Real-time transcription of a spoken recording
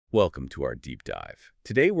Welcome to our deep dive.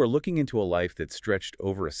 Today we're looking into a life that stretched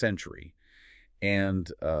over a century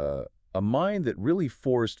and a mind that really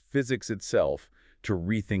forced physics itself to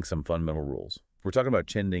rethink some fundamental rules. We're talking about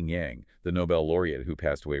Chen Ning Yang, the Nobel Laureate who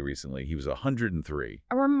passed away recently. He was 103.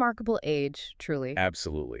 A remarkable age, truly.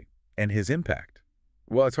 Absolutely. And his impact?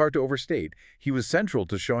 Well, it's hard to overstate. He was central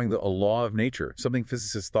to showing that a law of nature, something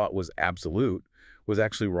physicists thought was absolute, was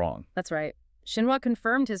actually wrong. That's right. Xinhua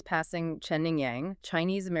confirmed his passing. Chen Ning Yang,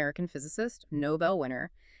 Chinese-American physicist, Nobel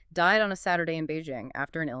winner, died on a Saturday in Beijing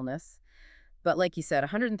after an illness. But like you said,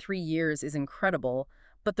 103 years is incredible.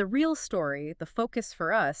 But the real story, the focus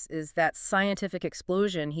for us, is that scientific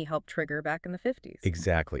explosion he helped trigger back in the 50s.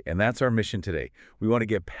 Exactly. And that's our mission today. We want to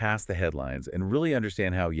get past the headlines and really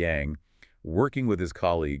understand how Yang, working with his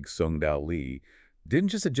colleague Tsung-Dao Lee, didn't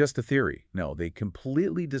just adjust the theory. No, they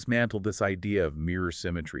completely dismantled this idea of mirror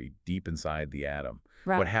symmetry deep inside the atom.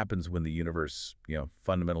 Right. What happens when the universe,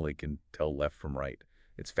 fundamentally can tell left from right.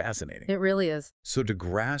 It's fascinating. It really is. So to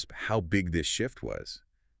grasp how big this shift was,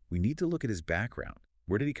 we need to look at his background.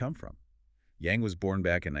 Where did he come from? Yang was born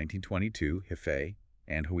back in 1922, Hefei,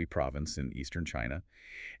 Anhui province in eastern China.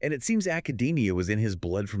 And it seems academia was in his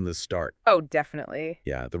blood from the start. Oh, definitely.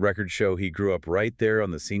 Yeah, the records show he grew up right there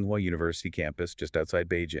on the Xinhua University campus just outside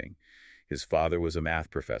Beijing. His father was a math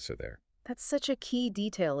professor there. That's such a key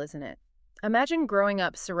detail, isn't it? Imagine growing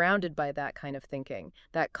up surrounded by that kind of thinking,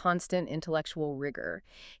 that constant intellectual rigor.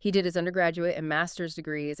 He did his undergraduate and master's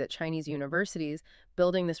degrees at Chinese universities,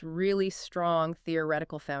 building this really strong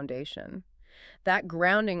theoretical foundation. That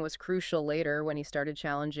grounding was crucial later when he started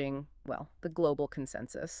challenging, well, the global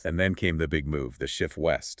consensus. And then came the big move, the shift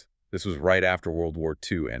west. This was right after World War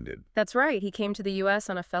II ended. That's right. He came to the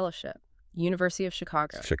U.S. on a fellowship, University of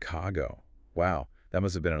Chicago. Chicago. Wow. That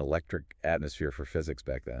must have been an electric atmosphere for physics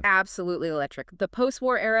back then. Absolutely electric. The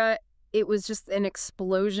post-war era, it was just an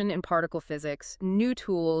explosion in particle physics, new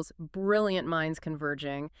tools, brilliant minds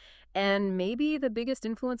converging. And maybe the biggest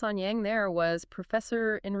influence on Yang there was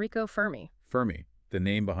Professor Enrico Fermi. Fermi, the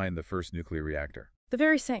name behind the first nuclear reactor. The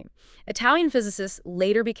very same. Italian physicist,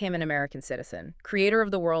 later became an American citizen, creator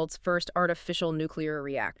of the world's first artificial nuclear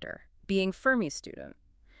reactor, being Fermi's student.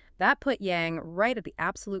 That put Yang right at the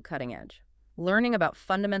absolute cutting edge, learning about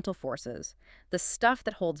fundamental forces, the stuff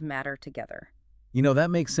that holds matter together.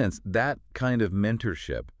 That makes sense. That kind of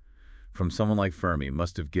mentorship from someone like Fermi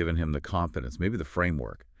must have given him the confidence, maybe the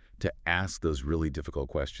framework, to ask those really difficult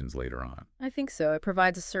questions later on. I think so. It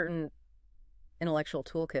provides a certain intellectual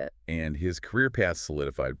toolkit. And his career path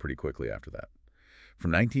solidified pretty quickly after that. From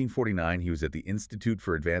 1949, he was at the Institute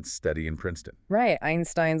for Advanced Study in Princeton. Right,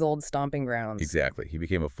 Einstein's old stomping grounds. Exactly. He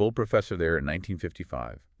became a full professor there in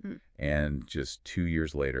 1955. And just 2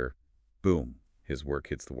 years later, boom, his work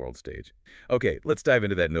hits the world stage. Okay, let's dive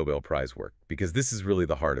into that Nobel Prize work, because this is really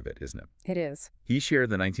the heart of it, isn't it? It is. He shared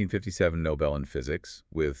the 1957 Nobel in Physics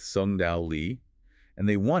with Tsung-Dao Lee, and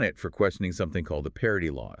they won it for questioning something called the parity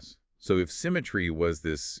laws. So if symmetry was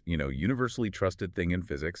this, universally trusted thing in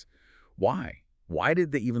physics, why? Why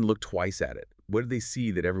did they even look twice at it? What did they see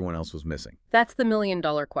that everyone else was missing? That's the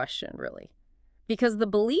million-dollar question, really. Because the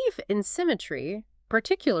belief in symmetry,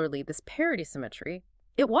 particularly this parity symmetry,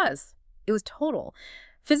 it was total.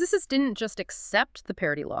 Physicists didn't just accept the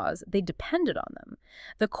parity laws, they depended on them.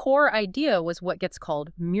 The core idea was what gets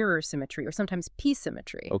called mirror symmetry, or sometimes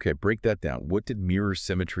p-symmetry. Okay, break that down. What did mirror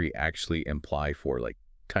symmetry actually imply for, like,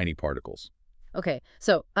 tiny particles? Okay,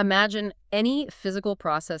 so imagine any physical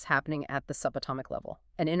process happening at the subatomic level,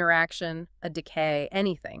 an interaction, a decay,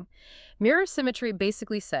 anything. Mirror symmetry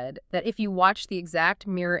basically said that if you watch the exact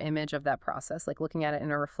mirror image of that process, like looking at it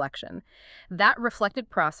in a reflection, that reflected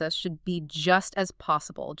process should be just as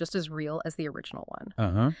possible, just as real as the original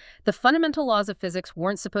one. The fundamental laws of physics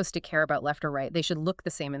weren't supposed to care about left or right. They should look the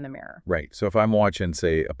same in the mirror. Right, so if I'm watching,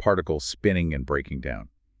 say, a particle spinning and breaking down,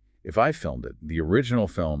 if I filmed it, the original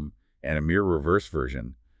film and a mirror reverse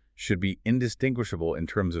version should be indistinguishable in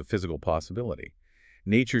terms of physical possibility.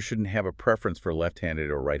 Nature shouldn't have a preference for left-handed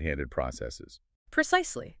or right-handed processes.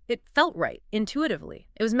 Precisely. It felt right, intuitively.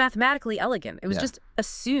 It was mathematically elegant. It was just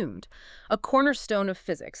assumed. A cornerstone of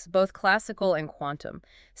physics, both classical and quantum.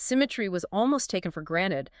 Symmetry was almost taken for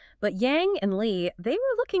granted, but Yang and Lee, they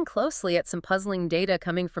were looking closely at some puzzling data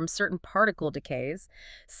coming from certain particle decays,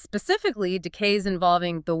 specifically decays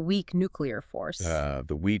involving the weak nuclear force.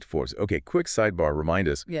 The weak force. Okay, quick sidebar, remind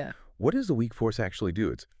us. Yeah. What does the weak force actually do?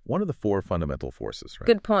 It's one of the 4 fundamental forces, right?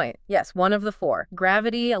 Good point. Yes, one of the 4.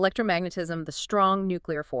 Gravity, electromagnetism, the strong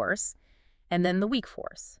nuclear force, and then the weak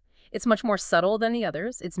force. It's much more subtle than the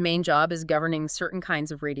others. Its main job is governing certain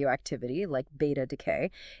kinds of radioactivity, like beta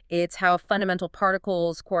decay. It's how fundamental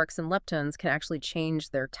particles, quarks, and leptons can actually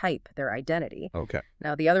change their type, their identity. Okay.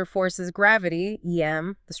 Now, the other force is gravity,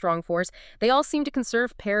 EM, the strong force. They all seem to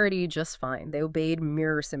conserve parity just fine. They obeyed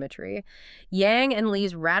mirror symmetry. Yang and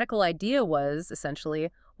Lee's radical idea was, essentially,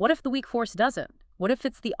 what if the weak force doesn't? What if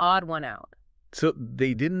it's the odd one out? So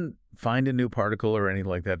they didn't find a new particle or anything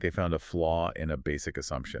like that. They found a flaw in a basic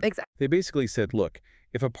assumption. Exactly. They basically said, look,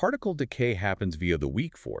 if a particle decay happens via the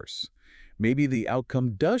weak force, maybe the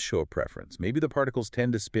outcome does show a preference. Maybe the particles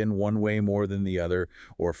tend to spin one way more than the other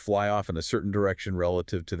or fly off in a certain direction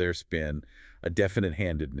relative to their spin, a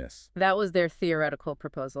definite-handedness. That was their theoretical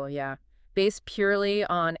proposal, yeah. Based purely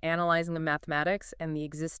on analyzing the mathematics and the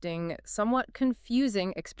existing, somewhat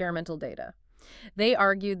confusing experimental data. They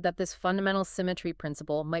argued that this fundamental symmetry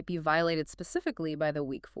principle might be violated specifically by the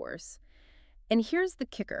weak force. And here's the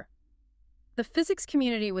kicker. The physics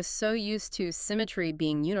community was so used to symmetry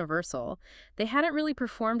being universal, they hadn't really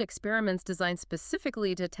performed experiments designed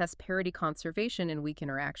specifically to test parity conservation in weak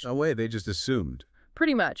interactions. No way, they just assumed.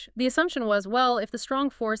 Pretty much. The assumption was, well, if the strong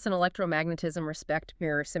force and electromagnetism respect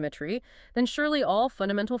mirror symmetry, then surely all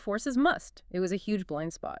fundamental forces must. It was a huge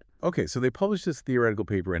blind spot. Okay, so they published this theoretical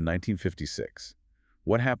paper in 1956.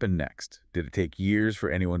 What happened next? Did it take years for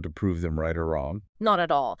anyone to prove them right or wrong? Not at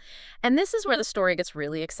all. And this is where the story gets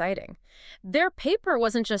really exciting. Their paper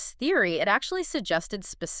wasn't just theory, it actually suggested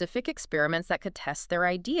specific experiments that could test their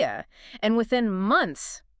idea. And within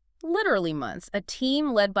months, literally months, a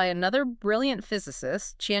team led by another brilliant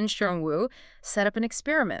physicist, Xinhua, set up an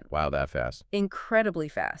experiment. Wow, that fast. Incredibly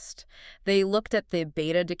fast. They looked at the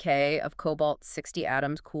beta decay of cobalt-60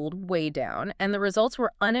 atoms cooled way down, and the results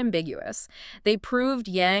were unambiguous. They proved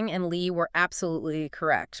Yang and Lee were absolutely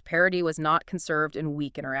correct. Parity was not conserved in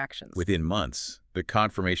weak interactions. Within months, the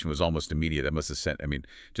confirmation was almost immediate. That must have sent,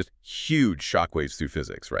 just huge shockwaves through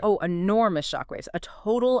physics, right? Oh, enormous shockwaves. A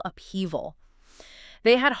total upheaval.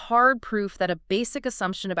 They had hard proof that a basic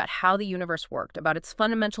assumption about how the universe worked, about its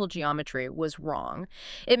fundamental geometry, was wrong.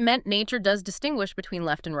 It meant nature does distinguish between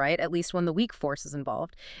left and right, at least when the weak force is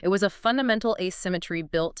involved. It was a fundamental asymmetry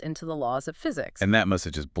built into the laws of physics. And that must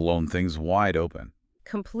have just blown things wide open.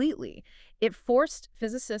 Completely. It forced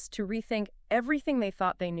physicists to rethink everything they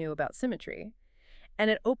thought they knew about symmetry. And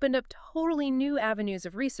it opened up totally new avenues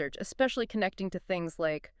of research, especially connecting to things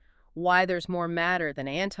like why there's more matter than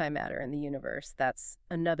antimatter in the universe. That's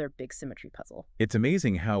another big symmetry puzzle. It's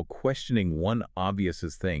amazing how questioning one obvious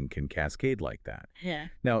thing can cascade like that. Yeah.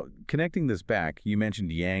 Now, connecting this back, you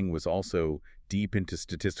mentioned Yang was also deep into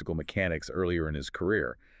statistical mechanics earlier in his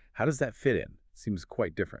career. How does that fit in? Seems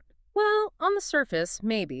quite different. Well, on the surface,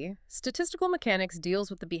 maybe. Statistical mechanics deals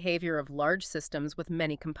with the behavior of large systems with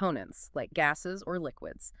many components, like gases or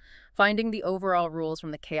liquids, finding the overall rules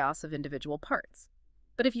from the chaos of individual parts.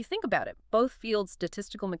 But if you think about it, both fields,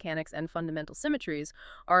 statistical mechanics and fundamental symmetries,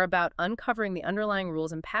 are about uncovering the underlying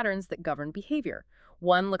rules and patterns that govern behavior.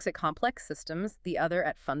 One looks at complex systems, the other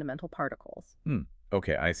at fundamental particles.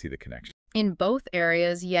 Okay, I see the connection. In both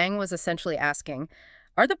areas, Yang was essentially asking,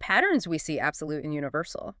 are the patterns we see absolute and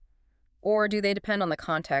universal? Or do they depend on the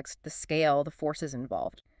context, the scale, the forces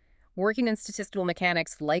involved? Working in statistical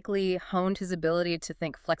mechanics likely honed his ability to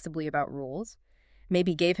think flexibly about rules.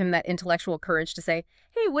 Maybe gave him that intellectual courage to say,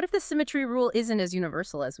 hey, what if the symmetry rule isn't as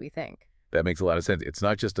universal as we think? That makes a lot of sense. It's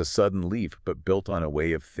not just a sudden leap, but built on a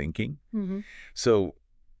way of thinking. So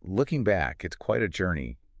looking back, it's quite a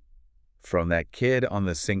journey from that kid on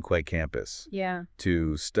the Tsinghua campus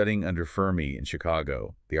to studying under Fermi in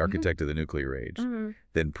Chicago, the architect of the nuclear age,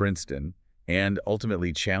 then Princeton, and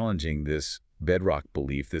ultimately challenging this bedrock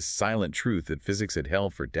belief, this silent truth that physics had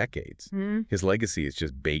held for decades. His legacy is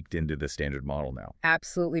just baked into the standard model now.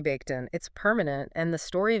 Absolutely baked in. It's permanent. And the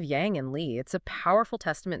story of Yang and Lee, it's a powerful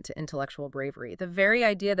testament to intellectual bravery. The very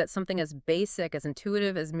idea that something as basic, as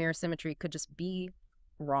intuitive as mirror symmetry could just be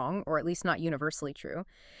wrong, or at least not universally true.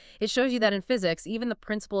 It shows you that in physics, even the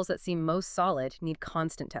principles that seem most solid need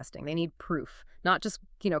constant testing. They need proof, not just,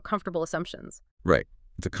 comfortable assumptions. Right.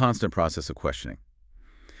 It's a constant process of questioning.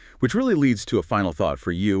 Which really leads to a final thought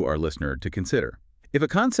for you, our listener, to consider. If a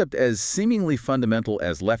concept as seemingly fundamental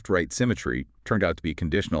as left-right symmetry turned out to be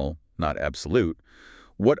conditional, not absolute,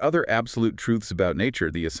 what other absolute truths about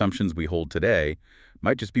nature, the assumptions we hold today,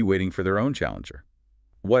 might just be waiting for their own challenger?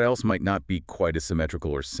 What else might not be quite as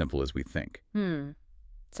symmetrical or simple as we think?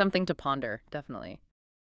 Something to ponder, definitely.